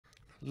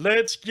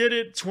Let's get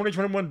it.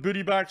 2021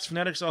 Booty Box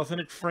Fanatics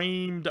Authentic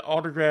Framed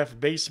Autograph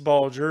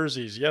Baseball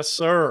Jerseys. Yes,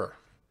 sir.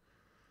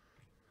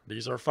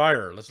 These are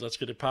fire. Let's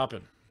get it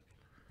popping.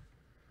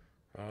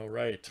 All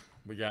right.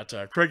 We got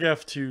Craig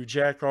F to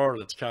Jack R.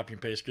 Let's copy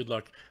and paste. Good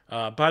luck.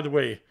 By the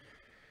way,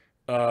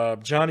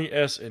 Johnny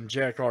S. and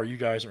Jack R., you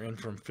guys are in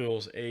from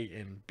Phil's A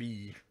and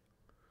B.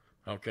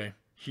 Okay.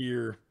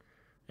 Here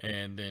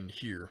and then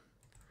here.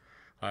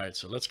 All right.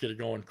 So let's get it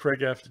going.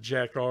 Craig F. to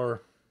Jack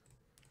R.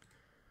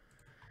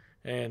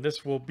 And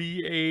this will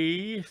be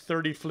a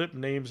 30 flip,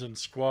 names and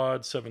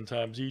squad, 7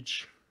 times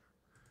each.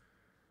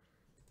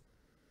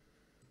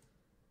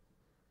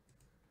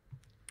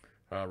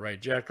 All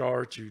right, Jack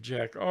R to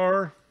Jack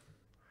R.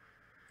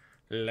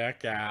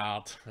 Look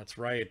out. That's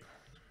right.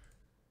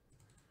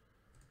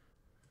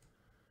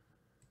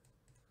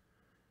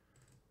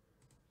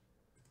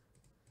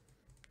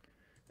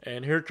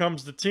 And here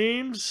comes the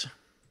teams.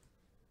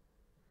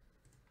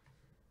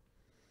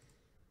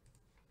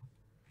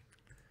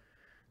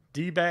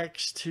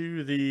 D-backs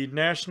to the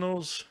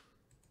Nationals.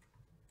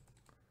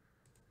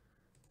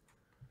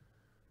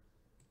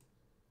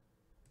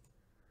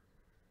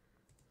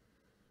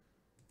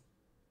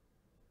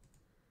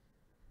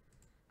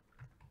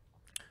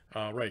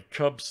 All right,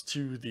 Cubs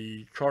to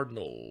the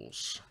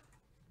Cardinals.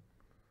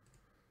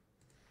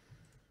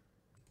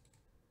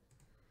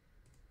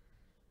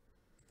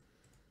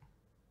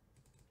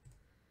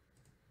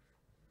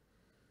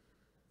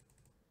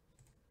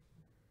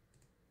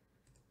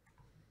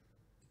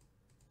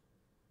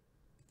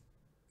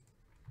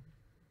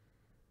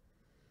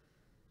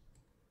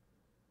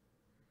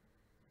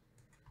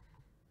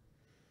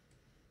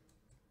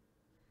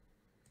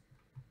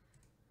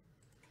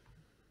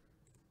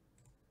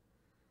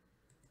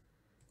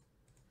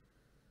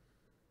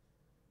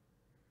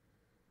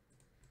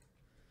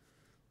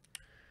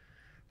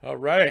 All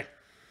right.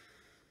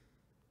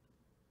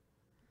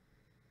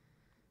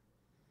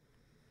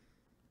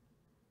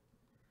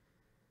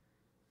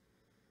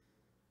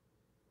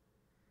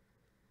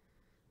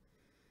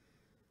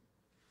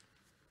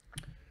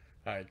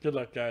 All right, good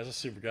luck, guys. Let's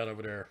see what we got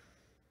over there.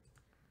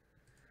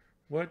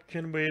 What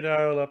can we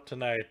dial up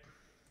tonight?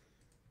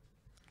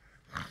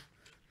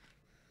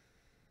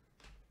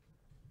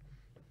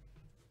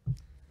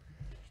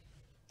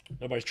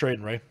 Nobody's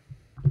trading, right?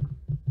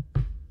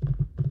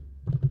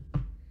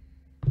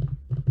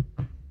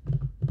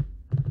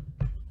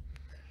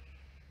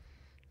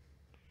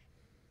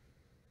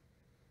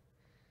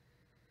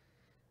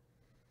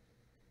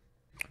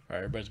 All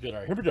right, everybody's good. All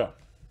right, here we go.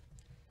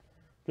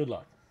 Good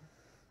luck.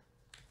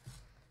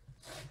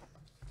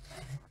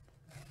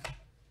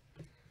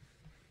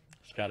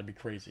 It's got to be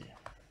crazy.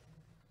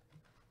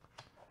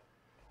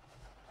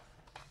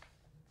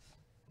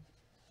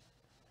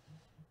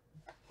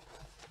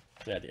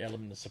 Yeah, the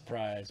element of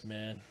surprise,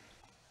 man.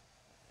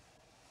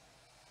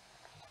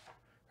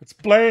 It's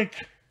blank.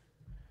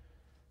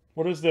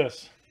 What is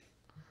this?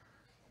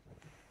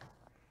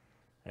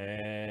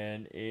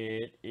 And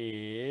it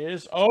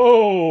is...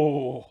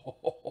 Oh!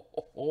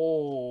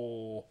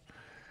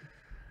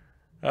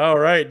 All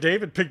right,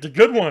 David picked a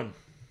good one.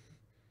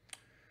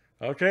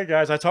 Okay,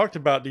 guys, I talked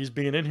about these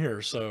being in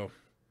here, so...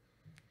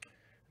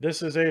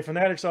 This is a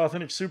Fanatics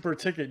Authentic Super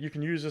Ticket. You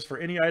can use this for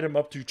any item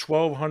up to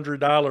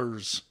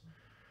 $1,200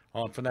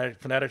 on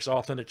Fanatics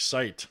Authentic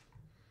site.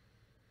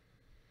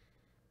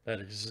 That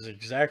is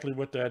exactly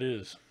what that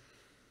is.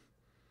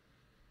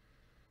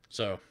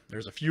 So,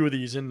 there's a few of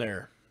these in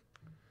there.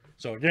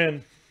 So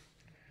again,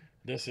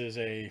 this is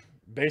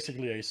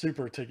basically a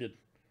super ticket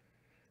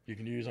you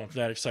can use on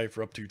Fanatics site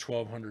for up to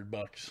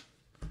 $1,200.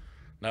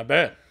 Not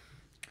bad.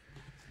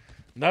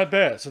 Not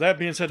bad. So that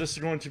being said, this is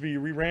going to be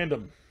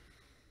re-random.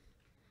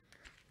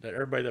 That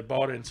everybody that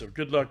bought in. So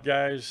good luck,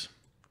 guys.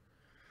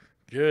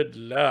 Good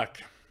luck.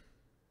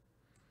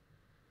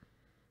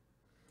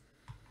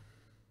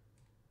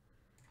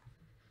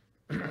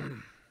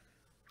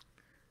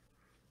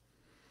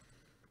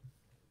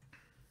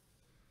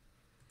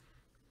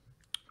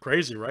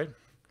 Crazy, right?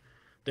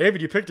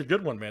 David, you picked a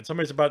good one, man.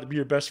 Somebody's about to be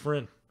your best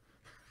friend.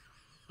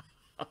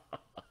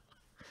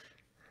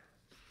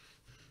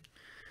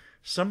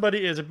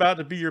 Somebody is about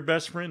to be your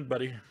best friend,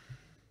 buddy.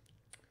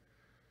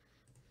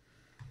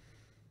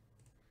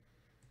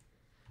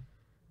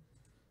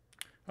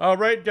 All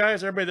right,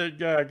 guys. Everybody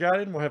that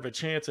got in will have a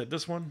chance at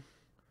this one.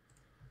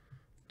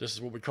 This is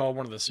what we call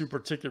one of the super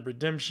ticket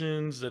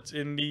redemptions that's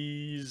in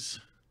these.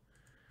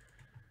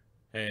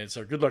 And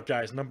so good luck,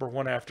 guys. Number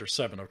 1 after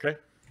 7, okay?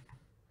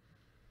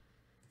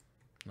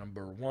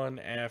 Number 1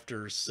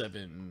 after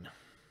 7.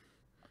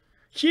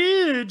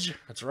 Huge!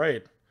 That's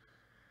right.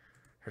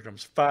 Here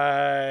comes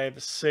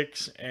 5,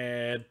 6,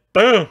 and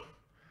boom!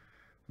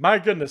 My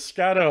goodness,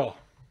 Scott L.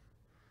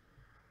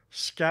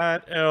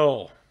 Scott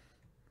L.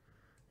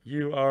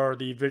 You are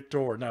the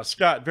victor. Now,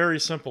 Scott, very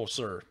simple,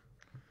 sir.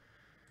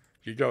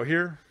 You go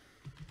here.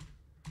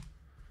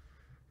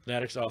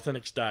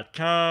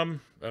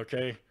 FanaticsAuthentics.com.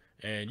 Okay.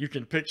 And you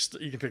can pick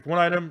one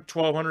item,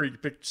 1,200. You can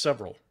pick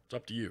several. It's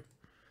up to you.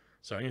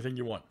 So anything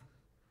you want.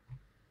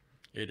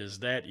 It is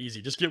that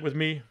easy. Just get with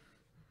me.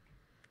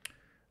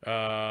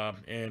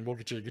 And we'll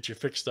get you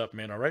fixed up,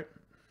 man. All right.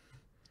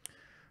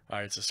 All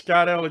right. So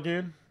Scott L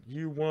again,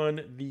 you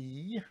won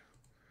the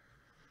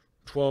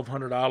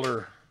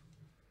 $1,200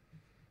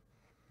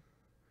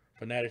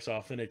 Fanatics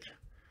Authentic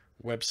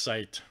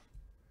website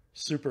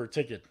super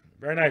ticket.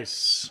 Very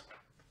nice,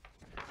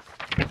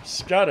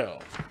 Scott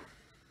L.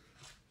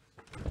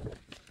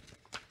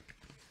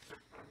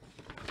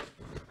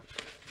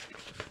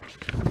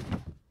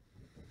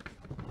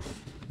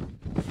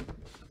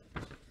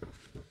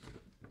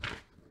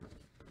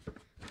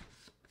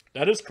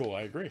 That is cool.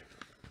 I agree.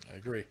 I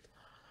agree.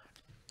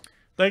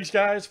 Thanks,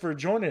 guys, for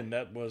joining.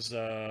 That was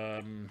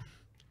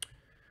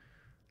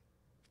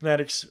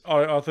Fanatics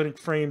Authentic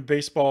Frame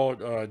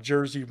Baseball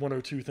Jersey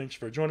 102. Thanks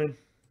for joining.